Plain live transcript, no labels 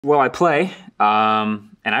Well, I play, and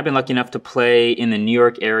I've been lucky enough to play in the New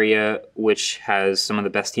York area, which has some of the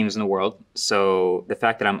best teams in the world. So the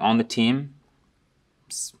fact that I'm on the team,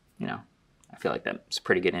 you know, I feel like that's a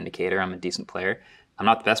pretty good indicator. I'm a decent player. I'm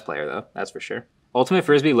not the best player, though, that's for sure. Ultimate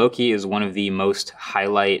Frisbee, low-key, is one of the most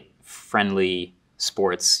highlight-friendly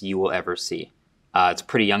sports you will ever see. It's a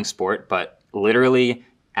pretty young sport, but literally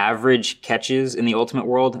average catches in the Ultimate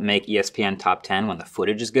world make ESPN top 10 when the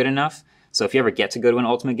footage is good enough. So if you ever get to go to an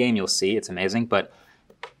Ultimate game, you'll see it's amazing. But,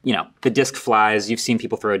 you know, the disc flies. You've seen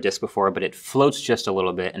people throw a disc before, but it floats just a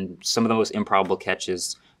little bit. And some of the most improbable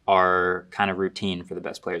catches are kind of routine for the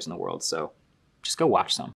best players in the world. So just go watch some.